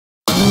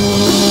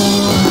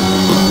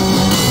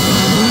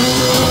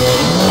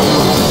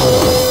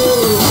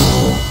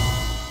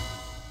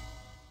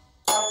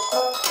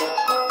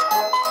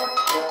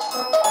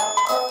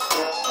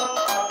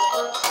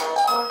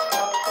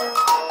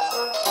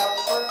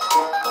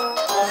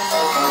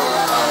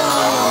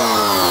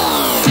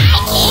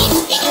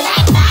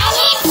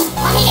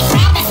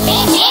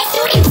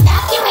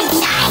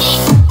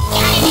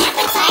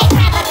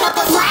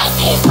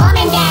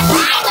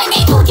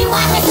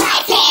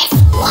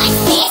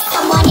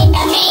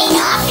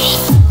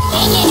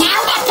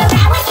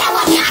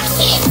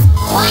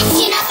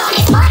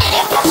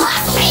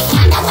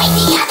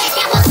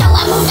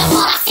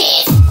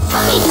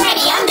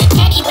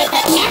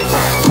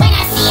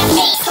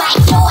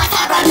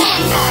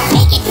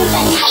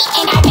the night,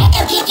 and I bet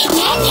they'll give you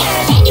tender.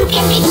 Then you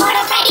can be part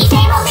of Freddy's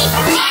family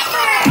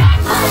forever.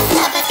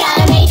 Love has got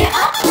a major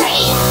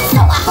upgrade,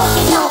 so I hope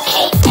it's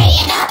okay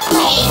staying up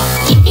late.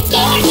 If you're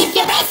scared, give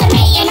your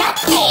resume an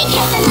update,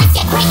 cause unless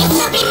you're great, you'll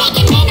still be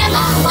making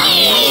minimum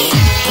wage.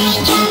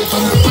 Come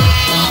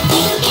tonight,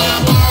 you got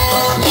no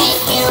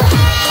place to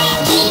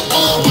hide. Keep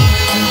an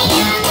eye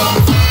on the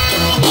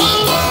time,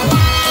 and the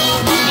light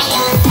by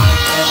your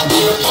side.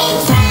 You can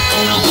try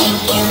if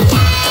you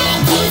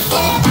like to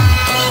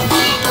survive,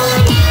 but for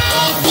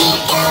now,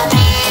 stick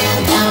around.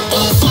 Don't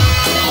be shy,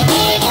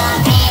 we're your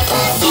friends,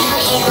 we'll show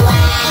you why.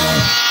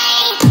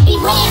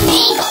 Beware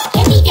Mangle,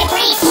 and leave your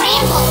brain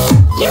scrambled.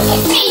 You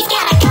can say he's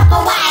got a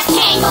couple wires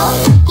tangled.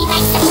 He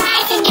likes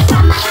surprising you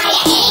from a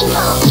higher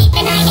angle. Keep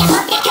an eye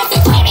up because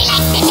it's where he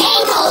likes to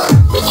dangle.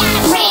 We got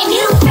a brand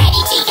new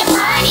Freddy Chica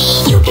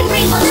party. You can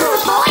bring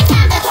balloons, boy,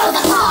 time to throw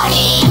the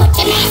party. Put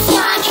your mask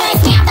on,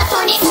 cause now the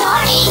fun is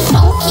starting.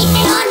 Don't keep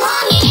it on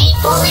long, it ain't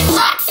fooling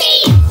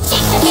Foxy.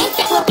 Check the vents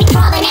that will be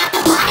crawling out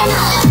the bottom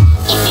of.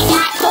 If you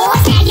got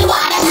doors, now you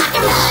oughta lock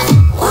 'em up.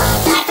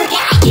 Whoops, I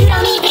forgot, you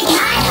don't even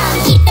got 'em.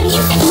 Keep the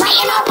music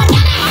playing or we're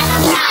gonna have a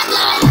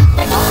problem.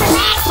 But don't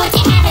relax, what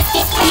you have is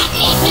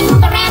distracted. We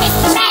move around, it's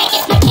sporadic,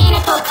 it's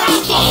mechanical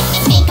crashes. We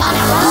think on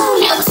our own,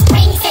 no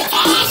strings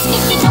attached.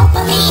 If you don't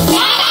believe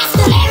that, ask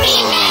the Larry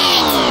and Nash.